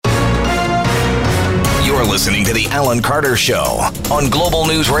listening to The Alan Carter Show on Global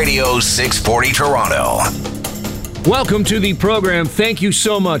News Radio 640 Toronto. Welcome to the program. Thank you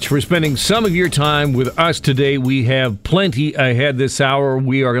so much for spending some of your time with us today. We have plenty ahead this hour.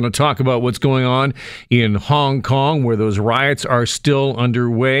 We are going to talk about what's going on in Hong Kong, where those riots are still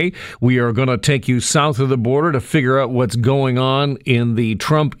underway. We are going to take you south of the border to figure out what's going on in the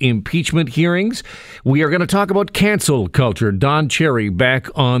Trump impeachment hearings. We are going to talk about cancel culture. Don Cherry back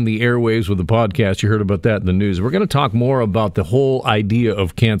on the airwaves with the podcast. You heard about that in the news. We're going to talk more about the whole idea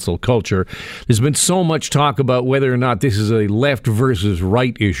of cancel culture. There's been so much talk about whether or not this is a left versus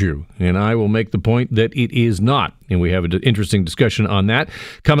right issue, and I will make the point that it is not, and we have an interesting discussion on that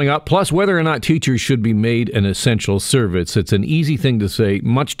coming up, plus whether or not teachers should be made an essential service. It's an easy thing to say,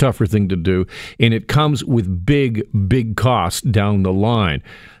 much tougher thing to do, and it comes with big costs down the line.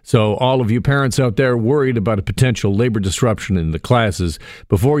 So all of you parents out there worried about a potential labor disruption in the classes,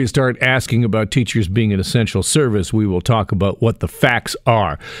 before you start asking about teachers being an essential service, we will talk about what the facts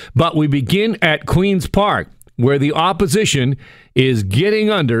are. But we begin at Queen's Park, where the opposition is getting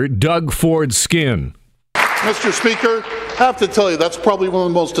under Doug Ford's skin. Mr. Speaker, I have to tell you, that's probably one of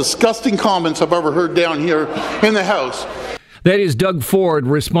the most disgusting comments I've ever heard down here in the House. That is Doug Ford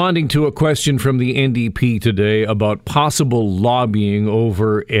responding to a question from the NDP today about possible lobbying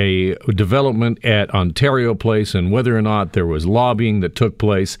over a development at Ontario Place and whether or not there was lobbying that took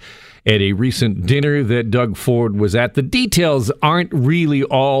place at a recent dinner that Doug Ford was at. The details aren't really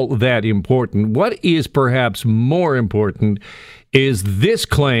all that important. What is perhaps more important is this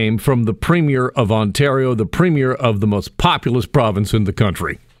claim from the Premier of Ontario, the Premier of the most populous province in the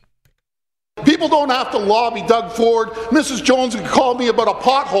country. People don't have to lobby Doug Ford. Mrs. Jones can call me about a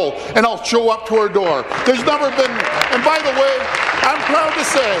pothole and I'll show up to her door. There's never been, and by the way, I'm proud to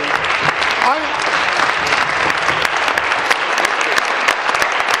say,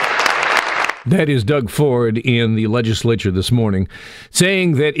 That is Doug Ford in the legislature this morning,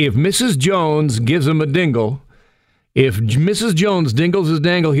 saying that if Mrs. Jones gives him a dingle, if Mrs. Jones dingles his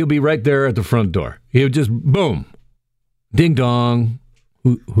dangle, he'll be right there at the front door. He'll just, boom, ding dong.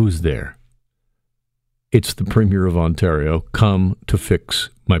 Who's there? It's the Premier of Ontario, come to fix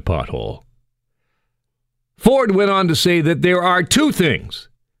my pothole. Ford went on to say that there are two things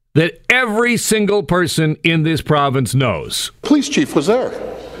that every single person in this province knows. Police chief was there.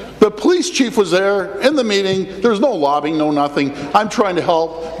 The police chief was there in the meeting. There's no lobbying, no nothing. I'm trying to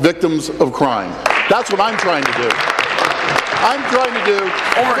help victims of crime. That's what I'm trying to do. I'm trying to do.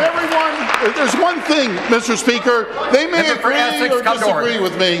 Everyone, there's one thing, Mr. Speaker, they may agree or disagree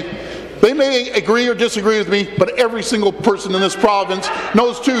with me. They may agree or disagree with me, but every single person in this province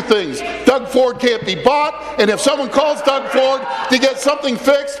knows two things. Doug Ford can't be bought, and if someone calls Doug Ford to get something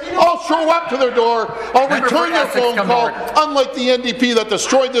fixed, I'll show up to their door. I'll return their phone call, unlike the NDP that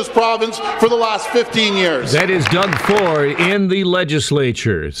destroyed this province for the last 15 years. That is Doug Ford in the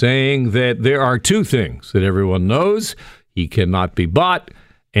legislature saying that there are two things that everyone knows. He cannot be bought,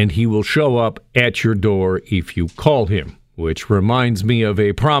 and he will show up at your door if you call him. Which reminds me of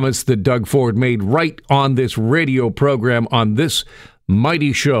a promise that Doug Ford made right on this radio program on this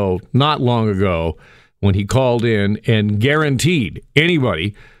mighty show not long ago when he called in and guaranteed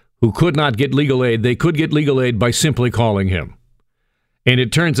anybody who could not get legal aid, they could get legal aid by simply calling him. And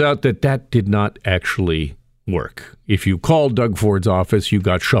it turns out that that did not actually work. If you called Doug Ford's office, you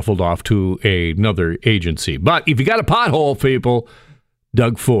got shuffled off to another agency. But if you got a pothole, people,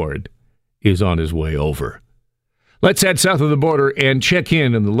 Doug Ford is on his way over. Let's head south of the border and check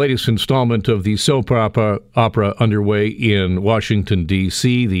in on the latest installment of the soap opera underway in Washington,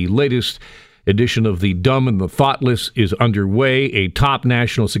 D.C. The latest edition of The Dumb and the Thoughtless is underway. A top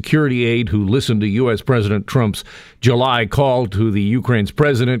national security aide who listened to U.S. President Trump's July call to the Ukraine's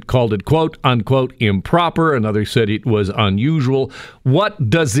president called it, quote, unquote, improper. Another said it was unusual.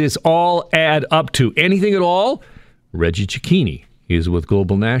 What does this all add up to? Anything at all? Reggie Cecchini is with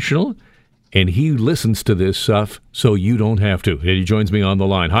Global National, and he listens to this stuff so you don't have to. And he joins me on the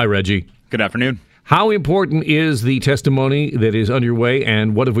line. Hi, Reggie. Good afternoon. How important is the testimony that is underway,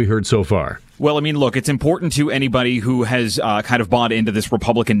 and what have we heard so far? Well, I mean, look, it's important to anybody who has kind of bought into this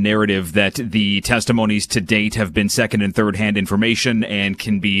Republican narrative that the testimonies to date have been second and third hand information and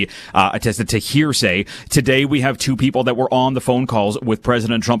can be attested to hearsay. Today, we have two people that were on the phone calls with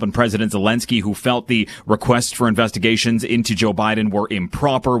President Trump and President Zelensky who felt the requests for investigations into Joe Biden were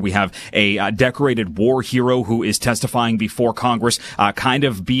improper. We have a decorated war hero who is testifying before Congress, kind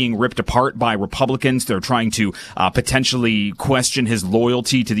of being ripped apart by Republicans. They're trying to potentially question his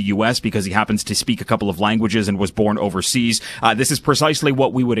loyalty to the U.S. because he happens happens to speak a couple of languages and was born overseas. This is precisely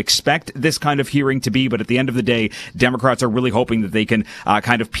what we would expect this kind of hearing to be, but at the end of the day, Democrats are really hoping that they can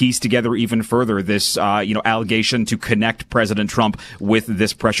kind of piece together even further this allegation to connect President Trump with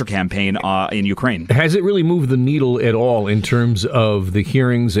this pressure campaign in Ukraine. Has it really moved the needle at all in terms of the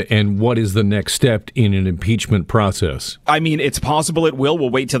hearings and what is the next step in an impeachment process? I mean, it's possible it will. We'll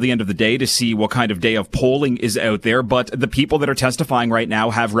wait till the end of the day to see what kind of day of polling is out there, but the people that are testifying right now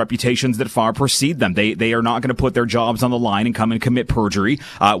have reputations that far precede them. They are not going to put their jobs on the line and come and commit perjury.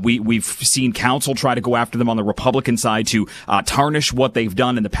 We've seen counsel try to go after them on the Republican side to tarnish what they've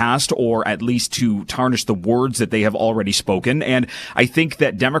done in the past, or at least to tarnish the words that they have already spoken. And I think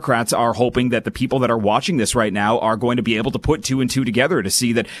that Democrats are hoping that the people that are watching this right now are going to be able to put two and two together to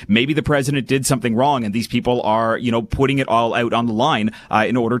see that maybe the president did something wrong, and these people are, putting it all out on the line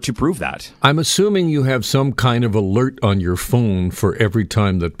in order to prove that. I'm assuming you have some kind of alert on your phone for every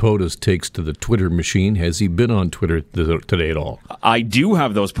time that POTUS takes to the Twitter machine. Has he been on Twitter today at all? I do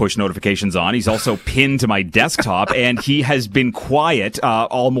have those push notifications on. He's also pinned to my desktop, and he has been quiet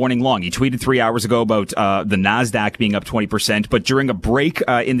all morning long. He tweeted 3 hours ago about the NASDAQ being up 20%, but during a break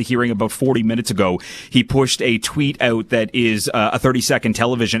in the hearing about 40 minutes ago, he pushed a tweet out that is a 30-second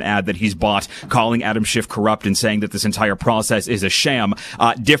television ad that he's bought, calling Adam Schiff corrupt and saying that this entire process is a sham.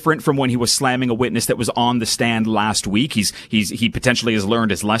 Different from when he was slamming a witness that was on the stand last week. He potentially has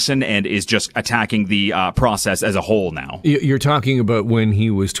learned his lesson and is just attacking the process as a whole now. You're talking about when he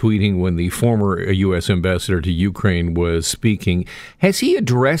was tweeting when the former U.S. ambassador to Ukraine was speaking. Has he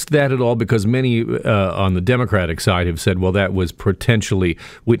addressed that at all? Because many on the Democratic side have said, well, that was potentially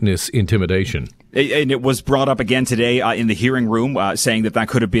witness intimidation. And it was brought up again today in the hearing room, saying that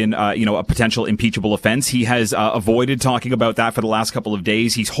could have been, a potential impeachable offense. He has avoided talking about that for the last couple of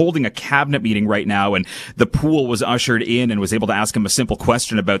days. He's holding a cabinet meeting right now, and the pool was ushered in and was able to ask him a simple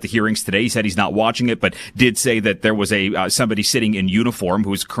question about the hearings today. He said he's not watching it, but did say that there was somebody sitting in uniform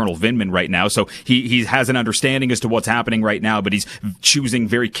who's Colonel Vindman right now. So he has an understanding as to what's happening right now, but he's choosing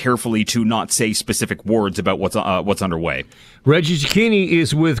very carefully to not say specific words about what's underway. Reggie Cecchini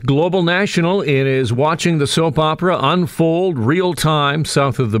is with Global National. It is watching the soap opera unfold real time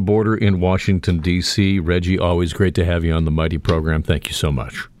south of the border in Washington, D.C. Reggie, always great to have you on the Mighty program. Thank you so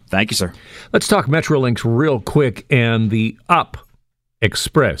much. Thank you, sir. Let's talk Metrolinx real quick and the Up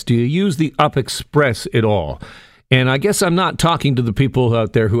Express. Do you use the Up Express at all? And I guess I'm not talking to the people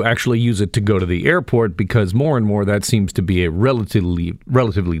out there who actually use it to go to the airport, because more and more that seems to be a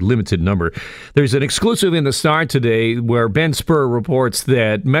relatively limited number. There's an exclusive in the Star today where Ben Spur reports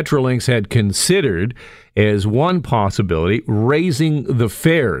that Metrolinx had considered as one possibility raising the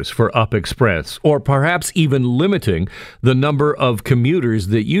fares for Up Express, or perhaps even limiting the number of commuters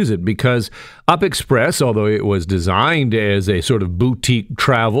that use it, because Up Express, although it was designed as a sort of boutique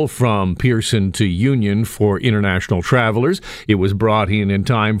travel from Pearson to Union for international travelers, it was brought in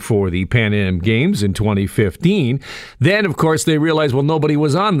time for the Pan Am Games in 2015. Then, of course, they realized, well, nobody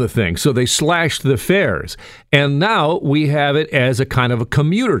was on the thing, so they slashed the fares. And now we have it as a kind of a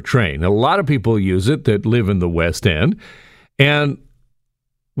commuter train. A lot of people use it that live in the West End. And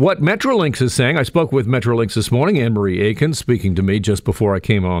what Metrolinx is saying, I spoke with Metrolinx this morning, Anne-Marie Aiken, speaking to me just before I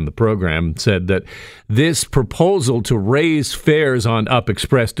came on the program, said that this proposal to raise fares on Up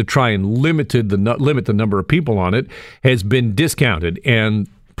Express to try and limit the number of people on it has been discounted and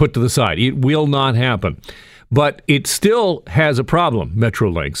put to the side. It will not happen. But it still has a problem,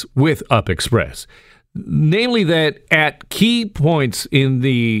 Metrolinx, with Up Express. Namely that at key points in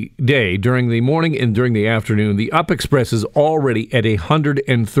the day, during the morning and during the afternoon, the Up Express is already at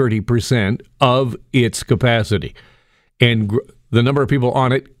 130% of its capacity. And the number of people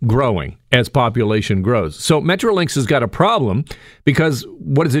on it growing as population grows. So Metrolinx has got a problem, because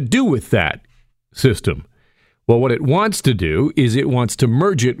what does it do with that system? Well, what it wants to do is it wants to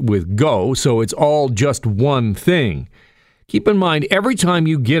merge it with Go, so it's all just one thing. Keep in mind, every time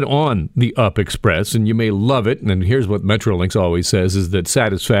you get on the Up Express, and you may love it, and here's what Metrolinx always says, is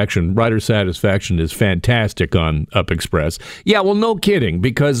that rider satisfaction is fantastic on Up Express. Yeah, well, no kidding,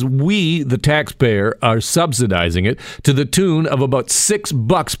 because we, the taxpayer, are subsidizing it to the tune of about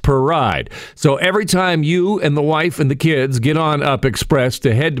 $6 per ride. So every time you and the wife and the kids get on Up Express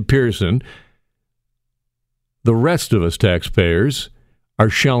to head to Pearson, the rest of us taxpayers are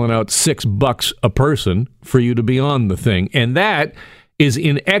shelling out $6 a person for you to be on the thing. And that is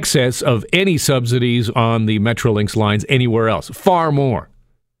in excess of any subsidies on the Metrolinx lines anywhere else. Far more.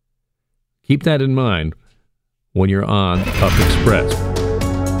 Keep that in mind when you're on Up Express.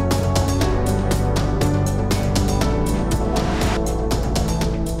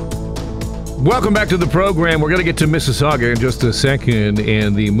 Welcome back to the program. We're going to get to Mississauga in just a second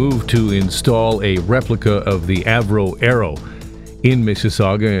and the move to install a replica of the Avro Arrow in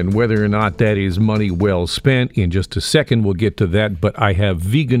Mississauga and whether or not that is money well spent. In just a second, we'll get to that. But I have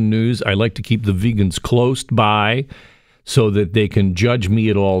vegan news. I like to keep the vegans close by so that they can judge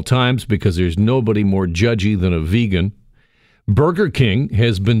me at all times because there's nobody more judgy than a vegan. Burger King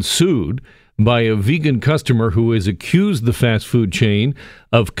has been sued by a vegan customer who has accused the fast food chain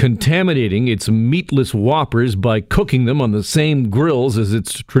of contaminating its meatless Whoppers by cooking them on the same grills as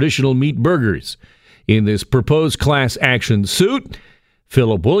its traditional meat burgers. In this proposed class action suit,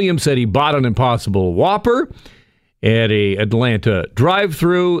 Philip Williams said he bought an Impossible Whopper at a Atlanta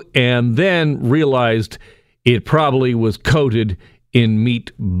drive-thru and then realized it probably was coated in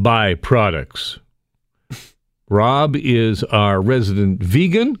meat byproducts. Rob is our resident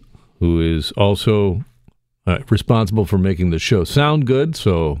vegan, who is also responsible for making the show sound good.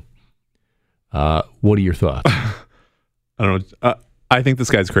 So what are your thoughts? I don't know. I think this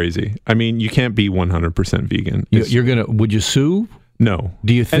guy's crazy. I mean, you can't be 100% vegan. Would you sue? No.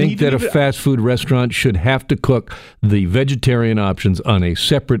 Do you think that a fast food restaurant should have to cook the vegetarian options on a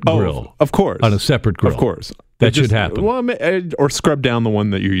separate grill? Of course. On a separate grill. Of course. That should happen. Well, or scrub down the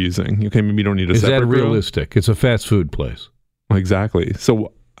one that you're using. Okay, maybe you don't need a separate grill. Is that realistic? It's a fast food place. Exactly.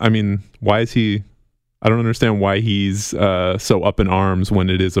 So, I mean, why is he... I don't understand why he's so up in arms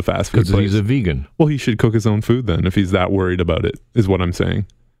when it is a fast food place. Because he's a vegan. Well, he should cook his own food then if he's that worried about it, is what I'm saying.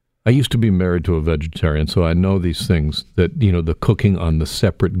 I used to be married to a vegetarian, so I know these things that, the cooking on the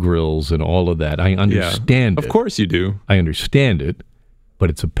separate grills and all of that. I understand it. Of course you do. I understand it, but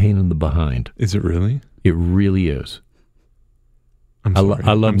it's a pain in the behind. Is it really? It really is. I'm sorry.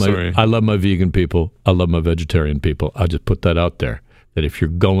 I love my vegan people. I love my vegetarian people. I'll just put that out there. That if you're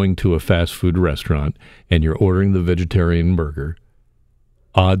going to a fast food restaurant and you're ordering the vegetarian burger,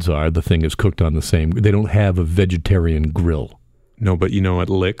 odds are the thing is cooked on the same. They don't have a vegetarian grill. No, but at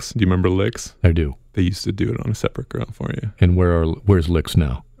Licks, do you remember Licks? I do. They used to do it on a separate grill for you. And where's Licks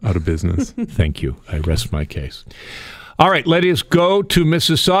now? Out of business. Thank you. I rest my case. All right, let us go to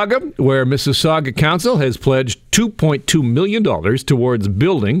Mississauga, where Mississauga Council has pledged $2.2 million towards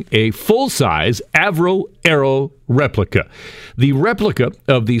building a full-size Avro Arrow replica. The replica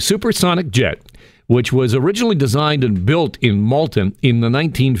of the supersonic jet, which was originally designed and built in Malton in the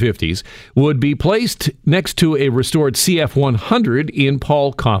 1950s, would be placed next to a restored CF-100 in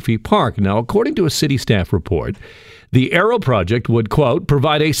Paul Coffey Park. Now, according to a city staff report, the Arrow project would, quote,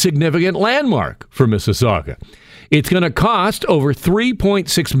 provide a significant landmark for Mississauga. It's going to cost over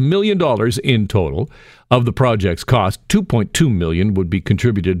 $3.6 million in total. Of the project's cost, $2.2 million would be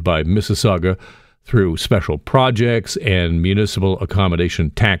contributed by Mississauga through special projects and municipal accommodation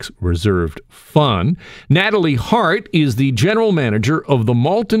tax reserved fund. Natalie Hart is the general manager of the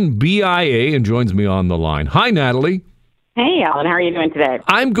Malton BIA and joins me on the line. Hi, Natalie. Hey, Alan. How are you doing today?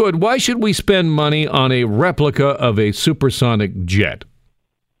 I'm good. Why should we spend money on a replica of a supersonic jet?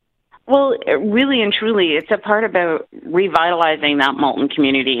 Well, really and truly, it's a part about revitalizing that Malton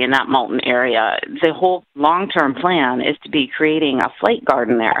community in that Malton area. The whole long-term plan is to be creating a flight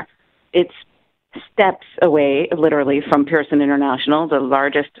garden there. It's steps away, literally, from Pearson International, the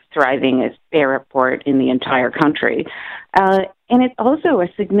largest thriving airport in the entire country. And it's also a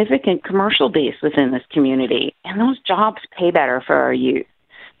significant commercial base within this community, and those jobs pay better for our youth.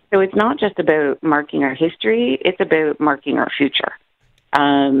 So it's not just about marking our history, it's about marking our future.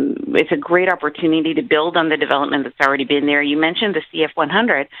 It's a great opportunity to build on the development that's already been there. You mentioned the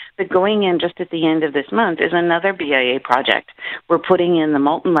CF-100, but going in just at the end of this month is another BIA project. We're putting in the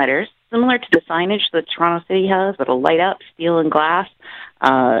Malton letters, similar to the signage that Toronto City has, that'll light up steel and glass.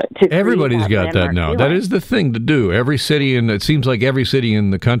 Everybody's got that now. That is the thing to do. Every city, and it seems like every city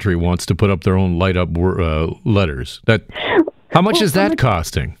in the country wants to put up their own light up letters. How much is that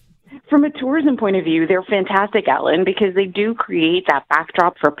costing? From a tourism point of view, they're fantastic, Alan, because they do create that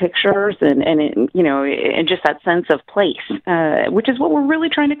backdrop for pictures and just that sense of place, which is what we're really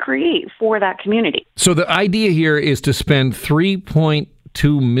trying to create for that community. So the idea here is to spend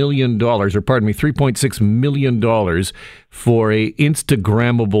 $3.6 million for a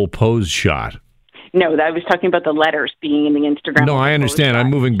Instagrammable pose shot. No, I was talking about the letters being in the Instagram. No, I understand. I'm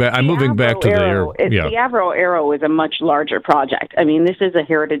moving back. I'm moving back to the Arrow. The Avro Arrow is a much larger project. I mean, this is a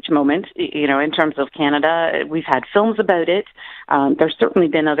heritage moment. In terms of Canada, we've had films about it. There's certainly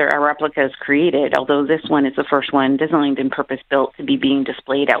been other replicas created, although this one is the first one designed and purpose-built to be being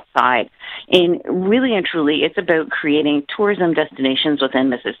displayed outside. And really and truly, it's about creating tourism destinations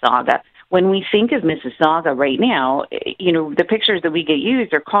within Mississauga. When we think of Mississauga right now, the pictures that we get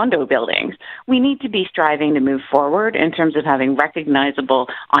used are condo buildings. We need to be striving to move forward in terms of having recognizable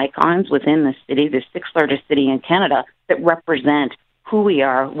icons within the city, the sixth largest city in Canada, that represent who we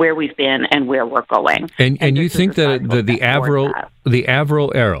are, where we've been, and where we're going. And you think that the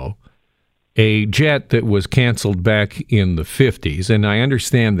Avro Arrow, a jet that was canceled back in the 50s, and I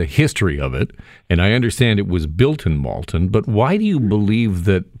understand the history of it, and I understand it was built in Malton, but why do you believe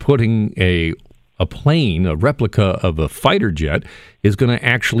that putting a plane, a replica of a fighter jet, is going to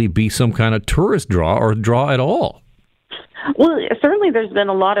actually be some kind of tourist draw or draw at all? Well, certainly there's been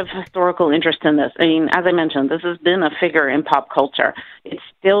a lot of historical interest in this. I mean, as I mentioned, this has been a figure in pop culture. It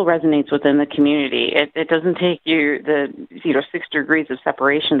still resonates within the community. It doesn't take you the 6 degrees of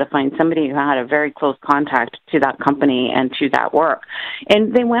separation to find somebody who had a very close contact to that company and to that work.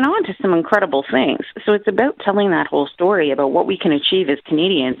 And they went on to some incredible things. So it's about telling that whole story about what we can achieve as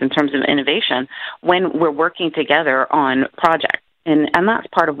Canadians in terms of innovation when we're working together on projects. And that's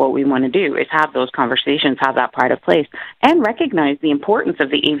part of what we want to do, is have those conversations, have that pride of place, and recognize the importance of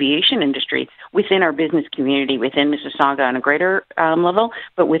the aviation industry within our business community, within Mississauga on a greater level,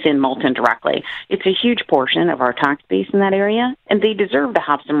 but within Malton directly. It's a huge portion of our tax base in that area, and they deserve to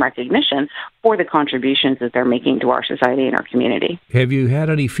have some recognition for the contributions that they're making to our society and our community. Have you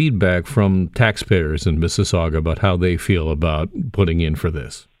had any feedback from taxpayers in Mississauga about how they feel about putting in for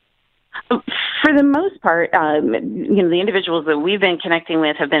this? For the most part, the individuals that we've been connecting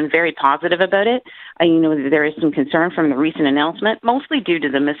with have been very positive about it. There is some concern from the recent announcement, mostly due to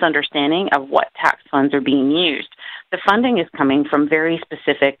the misunderstanding of what tax funds are being used. The funding is coming from very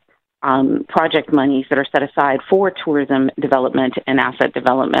specific project monies that are set aside for tourism development and asset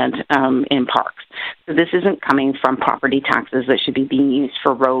development in parks. So this isn't coming from property taxes that should be being used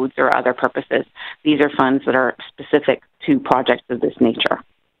for roads or other purposes. These are funds that are specific to projects of this nature.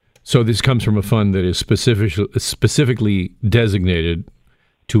 So this comes from a fund that is specifically designated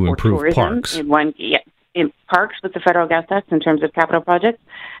to improve parks. In parks with the federal gas tax in terms of capital projects,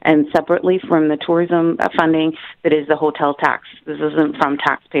 and separately from the tourism funding that is the hotel tax. This isn't from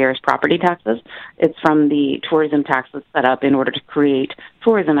taxpayers' property taxes. It's from the tourism tax that's set up in order to create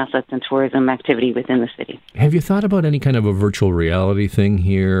tourism assets and tourism activity within the city. Have you thought about any kind of a virtual reality thing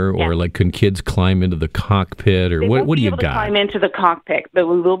here? Or can kids climb into the cockpit? Or what do you got? They won't be able to climb into the cockpit, but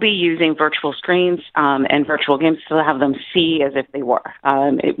we will be using virtual screens and virtual games to have them see as if they were.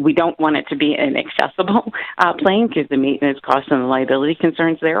 We don't want it to be inaccessible plane, because the maintenance costs and the liability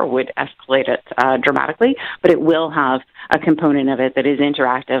concerns there would escalate it dramatically, but it will have a component of it that is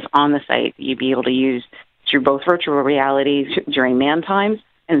interactive on the site that you'd be able to use through both virtual reality during man times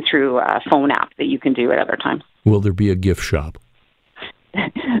and through a phone app that you can do at other times. Will there be a gift shop?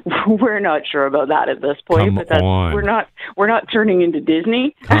 We're not sure about that at this point. We're not turning into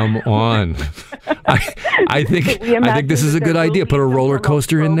Disney. Come on. I think this is a good idea. Put a roller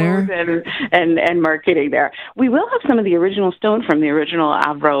coaster in there and marketing there. We will have some of the original stone from the original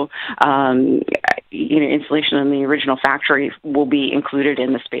Avro installation in the original factory will be included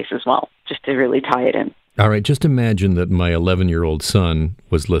in the space as well, just to really tie it in. All right, just imagine that my 11-year-old son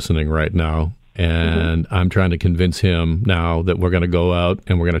was listening right now. And I'm trying to convince him now that we're going to go out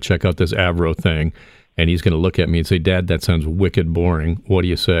and we're going to check out this Avro thing. And he's going to look at me and say, Dad, that sounds wicked boring. What do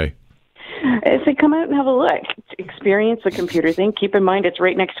you say? I say, come out and have a look. Experience the computer thing. Keep in mind, it's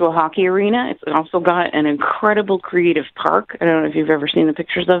right next to a hockey arena. It's also got an incredible creative park. I don't know if you've ever seen the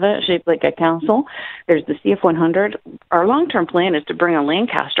pictures of it, shaped like a castle. There's the CF100. Our long-term plan is to bring a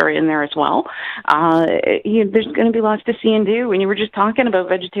Lancaster in there as well. There's going to be lots to see and do. When you were just talking about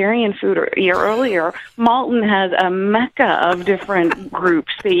vegetarian food earlier, Malton has a mecca of different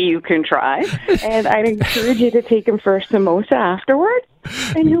groups that you can try. And I'd encourage you to take him for a samosa afterwards.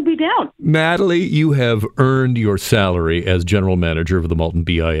 And he'll be down. Natalie, you have earned your salary as general manager of the Malton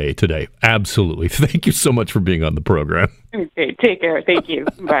BIA today. Absolutely. Thank you so much for being on the program. Okay, take care. Thank you.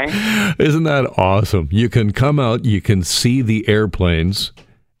 Bye. Isn't that awesome? You can come out, you can see the airplanes,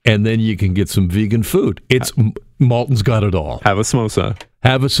 and then you can get some vegan food. Malton's got it all. Have a samosa.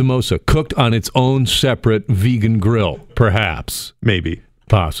 Have a samosa cooked on its own separate vegan grill, perhaps. Maybe.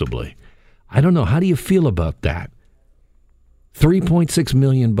 Possibly. I don't know. How do you feel about that? $3.6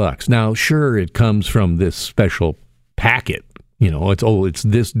 million. Now, sure, it comes from this special packet.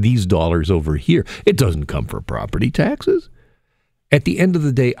 It's these dollars over here. It doesn't come from property taxes. At the end of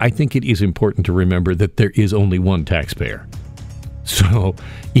the day, I think it is important to remember that there is only one taxpayer. So,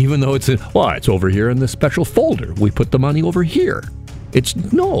 even though it's over here in this special folder, we put the money over here. It's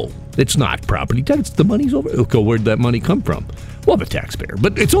not property tax. The money's over. Okay, where'd that money come from? Well, the taxpayer,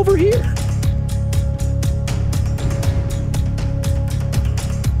 but it's over here.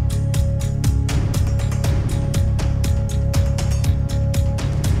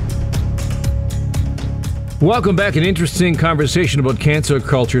 Welcome back. An interesting conversation about cancel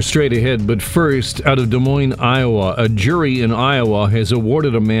culture straight ahead. But first, out of Des Moines, Iowa, a jury in Iowa has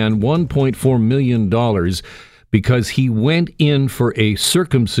awarded a man $1.4 million because he went in for a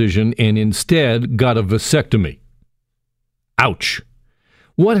circumcision and instead got a vasectomy. Ouch.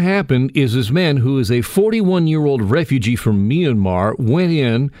 What happened is this man, who is a 41-year-old refugee from Myanmar, went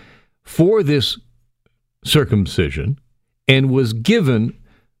in for this circumcision and was given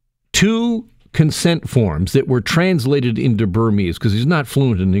 2 consent forms that were translated into Burmese because he's not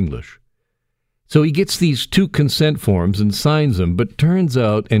fluent in English. So he gets these 2 consent forms and signs them, but turns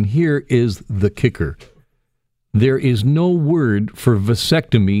out, and here is the kicker, there is no word for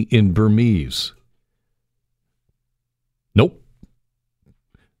vasectomy in Burmese. Nope.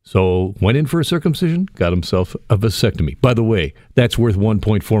 So went in for a circumcision, got himself a vasectomy. By the way, that's worth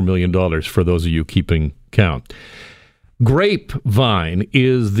 $1.4 million for those of you keeping count. Grapevine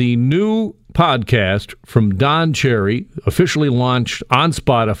is the new podcast from Don Cherry, officially launched on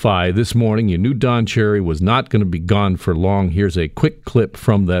Spotify this morning. You knew Don Cherry was not going to be gone for long. Here's a quick clip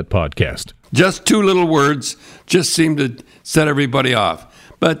from that podcast. Just 2 little words just seem to set everybody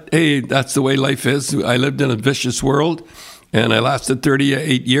off. But hey, that's the way life is. I lived in a vicious world, and I lasted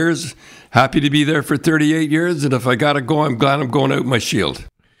 38 years. Happy to be there for 38 years, and if I got to go, I'm glad I'm going out with my shield.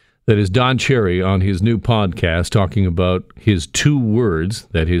 That is Don Cherry on his new podcast talking about his 2 words,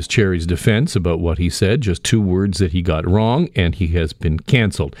 that is Cherry's defense about what he said, just 2 words that he got wrong, and he has been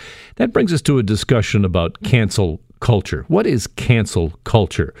canceled. That brings us to a discussion about cancel culture. What is cancel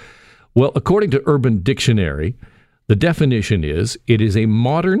culture? Well, according to Urban Dictionary, the definition is, it is a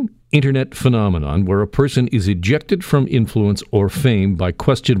modern internet phenomenon where a person is ejected from influence or fame by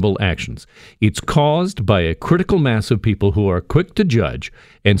questionable actions. It's caused by a critical mass of people who are quick to judge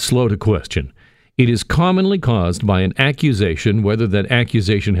and slow to question. It is commonly caused by an accusation, whether that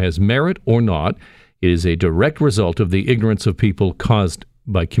accusation has merit or not. It is a direct result of the ignorance of people caused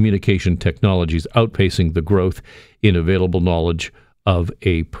by communication technologies outpacing the growth in available knowledge of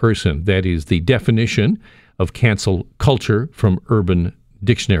a person. That is the definition of cancel culture from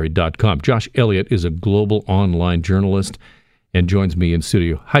UrbanDictionary.com. Josh Elliott is a global online journalist and joins me in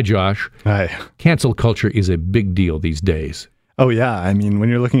studio. Hi, Josh. Hi. Cancel culture is a big deal these days. Oh, yeah. I mean, when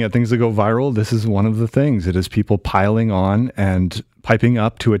you're looking at things that go viral, this is one of the things. It is people piling on and piping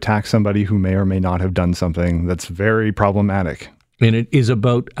up to attack somebody who may or may not have done something that's very problematic. And it is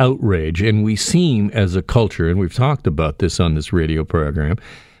about outrage. And we seem, as a culture, and we've talked about this on this radio program,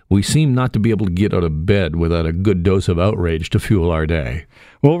 we seem not to be able to get out of bed without a good dose of outrage to fuel our day.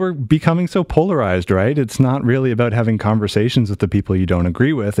 Well, we're becoming so polarized, right? It's not really about having conversations with the people you don't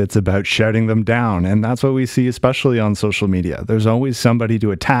agree with. It's about shouting them down. And that's what we see, especially on social media. There's always somebody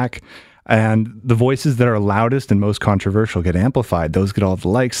to attack. And the voices that are loudest and most controversial get amplified. Those get all the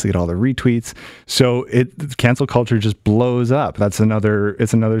likes, they get all the retweets. So cancel culture just blows up. It's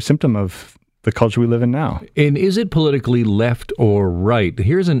another symptom of the culture we live in now. And is it politically left or right?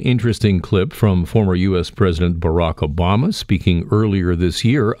 Here's an interesting clip from former U.S. President Barack Obama speaking earlier this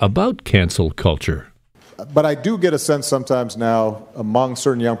year about cancel culture. But I do get a sense sometimes now among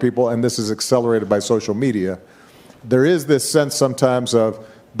certain young people, and this is accelerated by social media, there is this sense sometimes of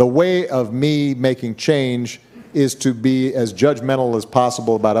the way of me making change is to be as judgmental as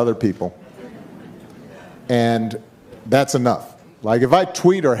possible about other people. And that's enough. Like if I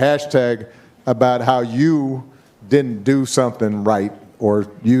tweet or hashtag about how you didn't do something right or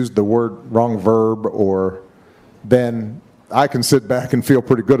used the wrong verb, or then I can sit back and feel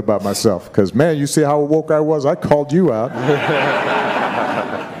pretty good about myself because, man, you see how woke I was? I called you out.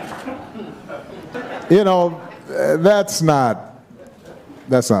 You know, that's not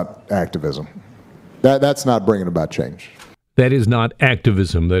activism. That's not bringing about change. That is not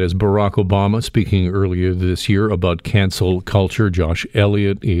activism. That is Barack Obama speaking earlier this year about cancel culture. Josh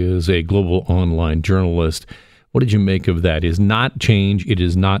Elliott is a global online journalist. What did you make of that? It is not change. It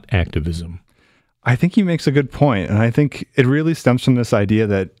is not activism. I think he makes a good point, and I think it really stems from this idea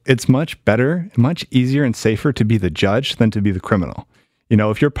that it's much better, much easier and safer to be the judge than to be the criminal. You know,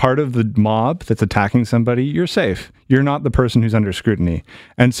 if you're part of the mob that's attacking somebody, you're safe. You're not the person who's under scrutiny.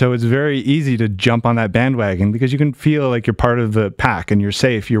 And so it's very easy to jump on that bandwagon because you can feel like you're part of the pack and you're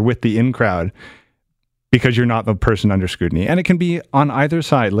safe. You're with the in crowd because you're not the person under scrutiny. And it can be on either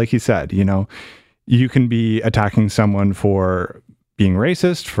side, like you said. You know, you can be attacking someone for being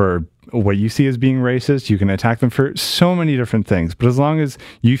racist, for what you see as being racist. You can attack them for so many different things. But as long as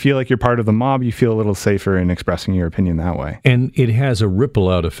you feel like you're part of the mob, you feel a little safer in expressing your opinion that way. And it has a ripple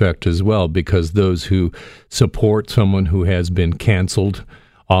out effect as well, because those who support someone who has been canceled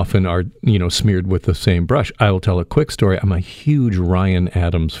often are, smeared with the same brush. I will tell a quick story. I'm a huge Ryan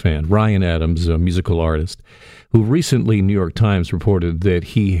Adams fan. Ryan Adams, a musical artist, who recently, New York Times reported that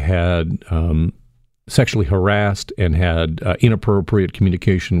he had sexually harassed and had inappropriate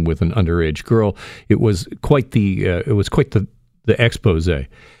communication with an underage girl. It was quite the expose.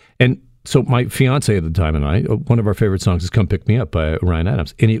 And so my fiance at the time and I, one of our favorite songs is "Come Pick Me Up" by Ryan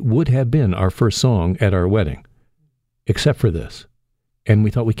Adams, and it would have been our first song at our wedding, except for this. And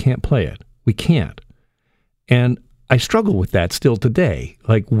we thought, we can't play it. We can't. And I struggle with that still today.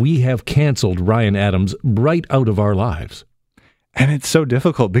 Like, we have canceled Ryan Adams right out of our lives. And it's so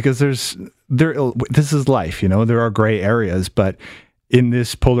difficult because this is life, there are gray areas, but in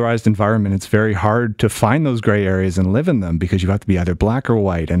this polarized environment, it's very hard to find those gray areas and live in them because you have to be either black or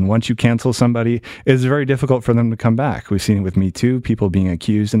white. And once you cancel somebody, it's very difficult for them to come back. We've seen it with Me Too, people being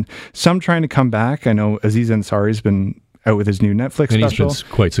accused, and some trying to come back. I know Aziz Ansari's been out with his new Netflix special. And he's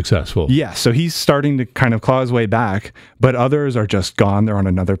been quite successful. Yeah, so he's starting to kind of claw his way back, but others are just gone. They're on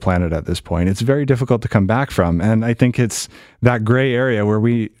another planet at this point. It's very difficult to come back from. And I think it's that gray area where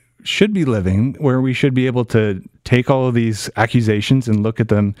we should be living, where we should be able to take all of these accusations and look at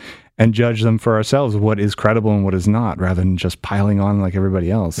them and judge them for ourselves, what is credible and what is not, rather than just piling on like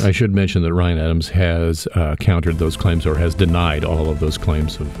everybody else. I should mention that Ryan Adams has countered those claims, or has denied all of those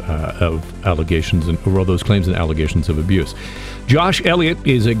claims of allegations, or all those claims and allegations of abuse. Josh Elliott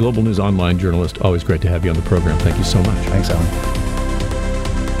is a Global News Online journalist. Always great to have you on the program. Thank you so much. Thanks, Alan.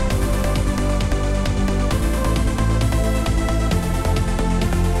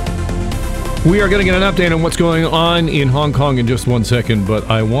 We are going to get an update on what's going on in Hong Kong in just 1 second, but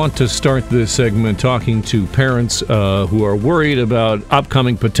I want to start this segment talking to parents who are worried about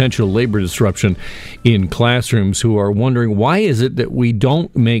upcoming potential labor disruption in classrooms, who are wondering, why is it that we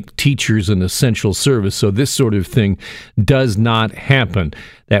don't make teachers an essential service so this sort of thing does not happen?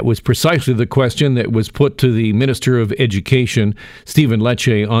 That was precisely the question that was put to the Minister of Education, Stephen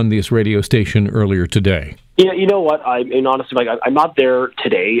Lecce, on this radio station earlier today. Yeah, you know what? Honestly, I'm not there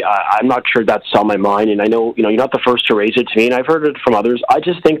today. I'm not sure that's on my mind, and I know, you're not the first to raise it to me, and I've heard it from others. I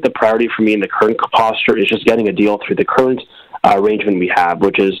just think the priority for me in the current posture is just getting a deal through the current arrangement we have,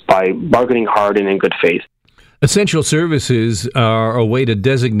 which is by bargaining hard and in good faith. Essential services are a way to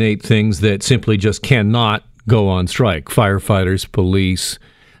designate things that simply just cannot go on strike. Firefighters, police,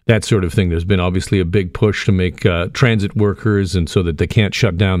 that sort of thing. There's been obviously a big push to make transit workers, and so that they can't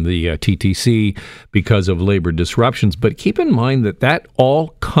shut down the TTC because of labor disruptions. But keep in mind that all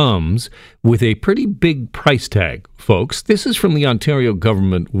comes with a pretty big price tag, folks. This is from the Ontario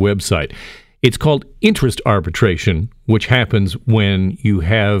government website. It's called interest arbitration, which happens when you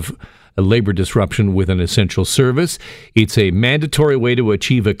have a labor disruption with an essential service. It's a mandatory way to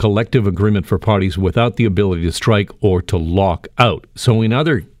achieve a collective agreement for parties without the ability to strike or to lock out. So in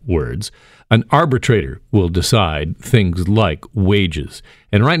other words, an arbitrator will decide things like wages.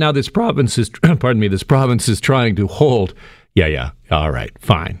 And right now this province is trying to hold, all right,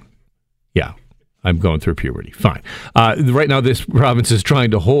 fine. Yeah, I'm going through puberty. Fine. Right now, this province is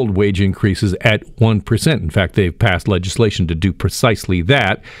trying to hold wage increases at 1%. In fact, they've passed legislation to do precisely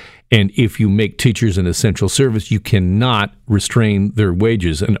that. And if you make teachers an essential service, you cannot restrain their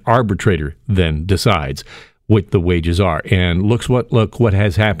wages. An arbitrator then decides what the wages are. And look what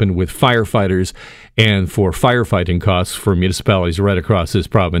has happened with firefighters and for firefighting costs for municipalities right across this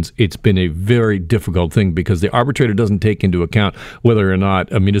province. It's been a very difficult thing because the arbitrator doesn't take into account whether or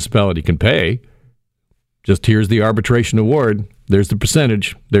not a municipality can pay. Just here's the arbitration award. There's the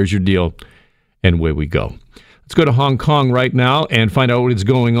percentage. There's your deal. And away we go. Let's go to Hong Kong right now and find out what is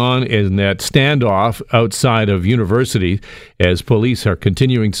going on in that standoff outside of university as police are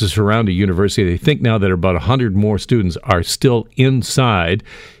continuing to surround a university. They think now that about 100 more students are still inside.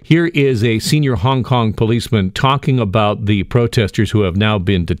 Here is a senior Hong Kong policeman talking about the protesters who have now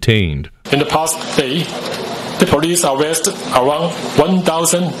been detained. In the past day, the police arrested around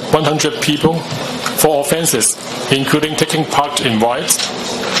 1,100 people for offenses, including taking part in riots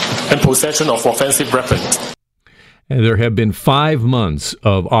and possession of offensive weapons. And there have been 5 months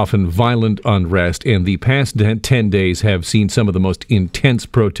of often violent unrest, and the past 10 days have seen some of the most intense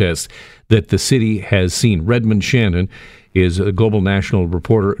protests that the city has seen. Redmond Shannon is a Global National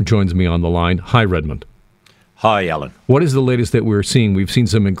reporter, joins me on the line. Hi, Redmond. Hi, Alan. What is the latest that we're seeing? We've seen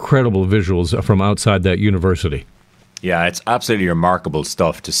some incredible visuals from outside that university. Yeah, it's absolutely remarkable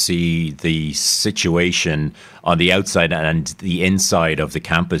stuff to see the situation on the outside and the inside of the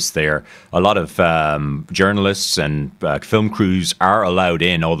campus there. A lot of journalists and film crews are allowed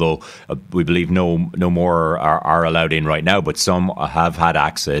in, although we believe no more are allowed in right now, but some have had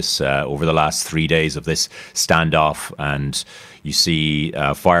access over the last 3 days of this standoff. And You see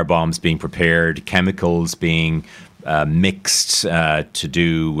firebombs being prepared, chemicals being mixed to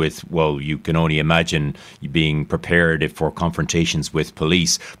do with, well, you can only imagine being prepared for confrontations with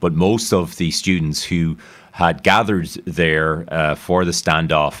police. But most of the students who had gathered there for the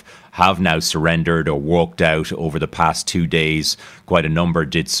standoff have now surrendered or walked out over the past 2 days. Quite a number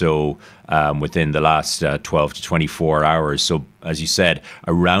did so within the last 12 to 24 hours. So, as you said,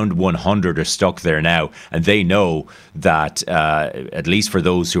 around 100 are stuck there now. And they know that, at least for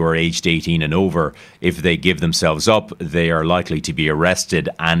those who are aged 18 and over, if they give themselves up, they are likely to be arrested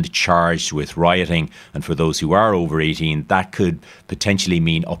and charged with rioting. And for those who are over 18, that could potentially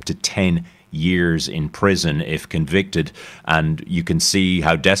mean up to 10 years in prison if convicted. And you can see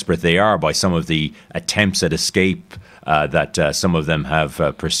how desperate they are by some of the attempts at escape that some of them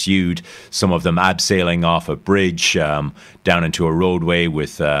have pursued. Some of them abseiling off a bridge down into a roadway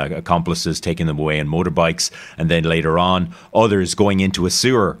with accomplices taking them away on motorbikes, and then later on others going into a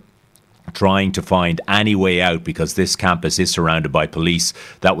sewer trying to find any way out because this campus is surrounded by police.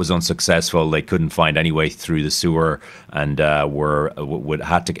 That was unsuccessful. They couldn't find any way through the sewer and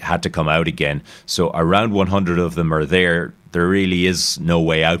had to come out again. So around 100 of them are there. There really is no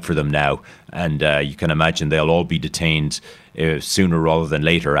way out for them now, and you can imagine they'll all be detained sooner rather than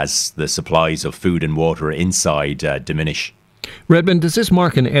later as the supplies of food and water inside diminish. Redmond, does this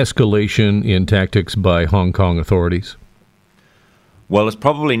mark an escalation in tactics by Hong Kong authorities? Well, it's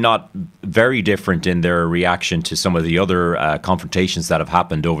probably not very different in their reaction to some of the other confrontations that have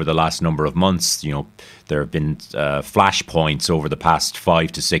happened over the last number of months. You know, there have been flashpoints over the past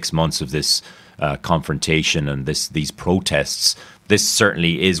 5 to 6 months of this confrontation and these protests. This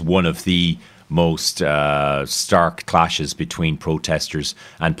certainly is one of the most stark clashes between protesters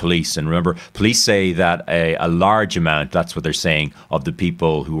and police. And remember, police say that a large amount, that's what they're saying, of the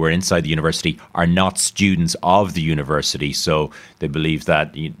people who were inside the university are not students of the university. So they believe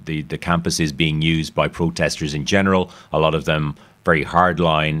that the campus is being used by protesters in general, a lot of them very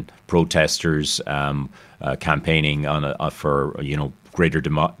hardline protesters campaigning for greater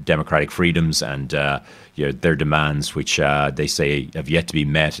democratic freedoms and their demands, which they say have yet to be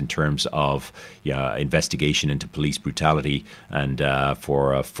met in terms of investigation into police brutality and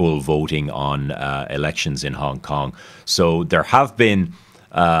for full voting on elections in Hong Kong. So there have been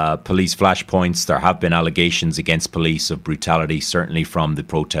police flashpoints. There have been allegations against police of brutality, certainly from the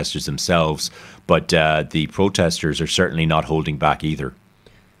protesters themselves. But the protesters are certainly not holding back either.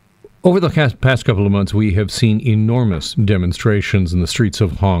 Over the past couple of months, we have seen enormous demonstrations in the streets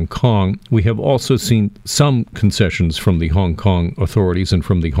of Hong Kong. We have also seen some concessions from the Hong Kong authorities and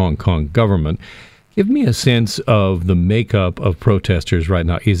from the Hong Kong government. Give me a sense of the makeup of protesters right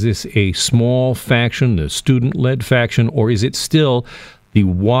now. Is this a small faction, a student-led faction, or is it still the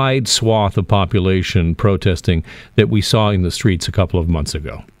wide swath of population protesting that we saw in the streets a couple of months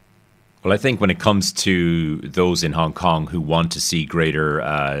ago? Well, I think when it comes to those in Hong Kong who want to see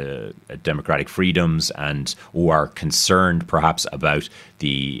greater democratic freedoms and who are concerned perhaps about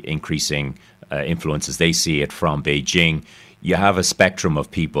the increasing influences they see it from Beijing, you have a spectrum of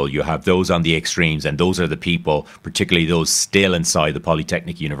people. You have those on the extremes, and those are the people, particularly those still inside the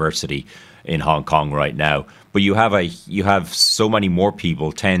Polytechnic University in Hong Kong right now. But you have so many more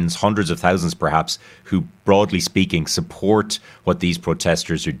people, tens, hundreds of thousands perhaps, who broadly speaking support what these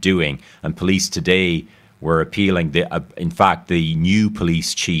protesters are doing. And police today were appealing. In fact, the new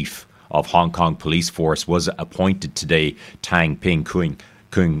police chief of Hong Kong Police Force was appointed today, Tang Ping Kung,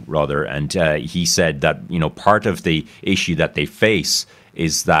 and he said that part of the issue that they face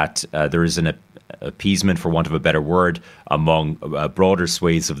is that there is an appeasement, for want of a better word, among broader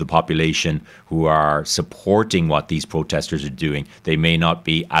swathes of the population who are supporting what these protesters are doing. They may not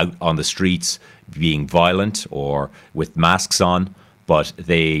be out on the streets being violent or with masks on, but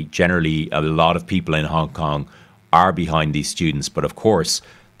they generally, a lot of people in Hong Kong are behind these students. But of course,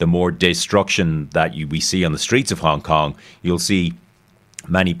 the more destruction that we see on the streets of Hong Kong, you'll see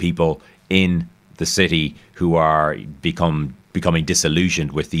many people in the city who are becoming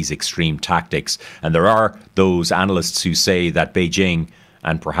disillusioned with these extreme tactics. And there are those analysts who say that Beijing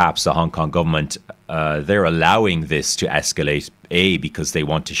and perhaps the Hong Kong government, they're allowing this to escalate, because they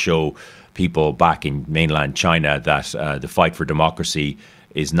want to show people back in mainland China that the fight for democracy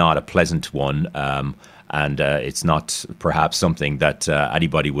is not a pleasant one, and it's not perhaps something that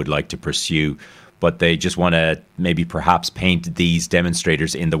anybody would like to pursue. But they just want to maybe perhaps paint these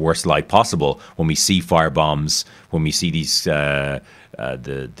demonstrators in the worst light possible when we see firebombs, when we see these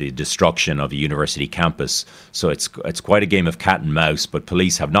the destruction of a university campus. So it's quite a game of cat and mouse. But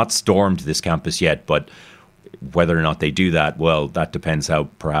police have not stormed this campus yet. But whether or not they do that, well, that depends how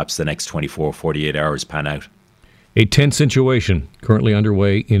perhaps the next 24, 48 hours pan out. A tense situation currently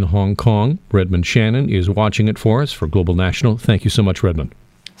underway in Hong Kong. Redmond Shannon is watching it for us for Global National. Thank you so much, Redmond.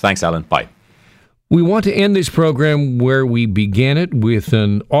 Thanks, Alan. Bye. We want to end this program where we began it, with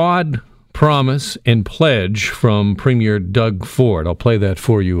an odd promise and pledge from Premier Doug Ford. I'll play that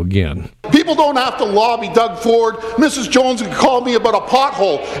for you again. People don't have to lobby Doug Ford. Mrs. Jones can call me about a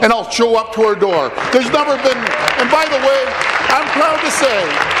pothole and I'll show up to her door. There's never been, and by the way, I'm proud to say,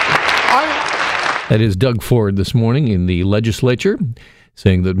 That is Doug Ford this morning in the legislature,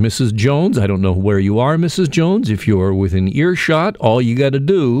 saying that Mrs. Jones, I don't know where you are, Mrs. Jones, if you're within earshot, all you got to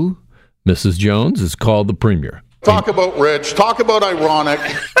do, Mrs. Jones, is call the Premier. Talk about rich, talk about ironic.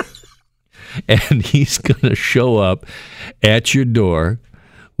 And he's going to show up at your door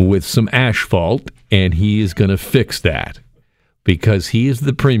with some asphalt, and he is going to fix that, because he is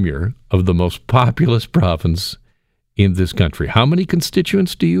the Premier of the most populous province in this country. How many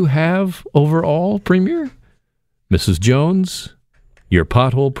constituents do you have overall, Premier? Mrs. Jones, your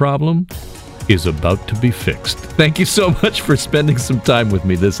pothole problem is about to be fixed. Thank you so much for spending some time with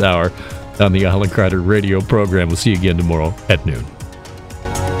me this hour on the Alan Carter radio program. We'll see you again tomorrow at noon.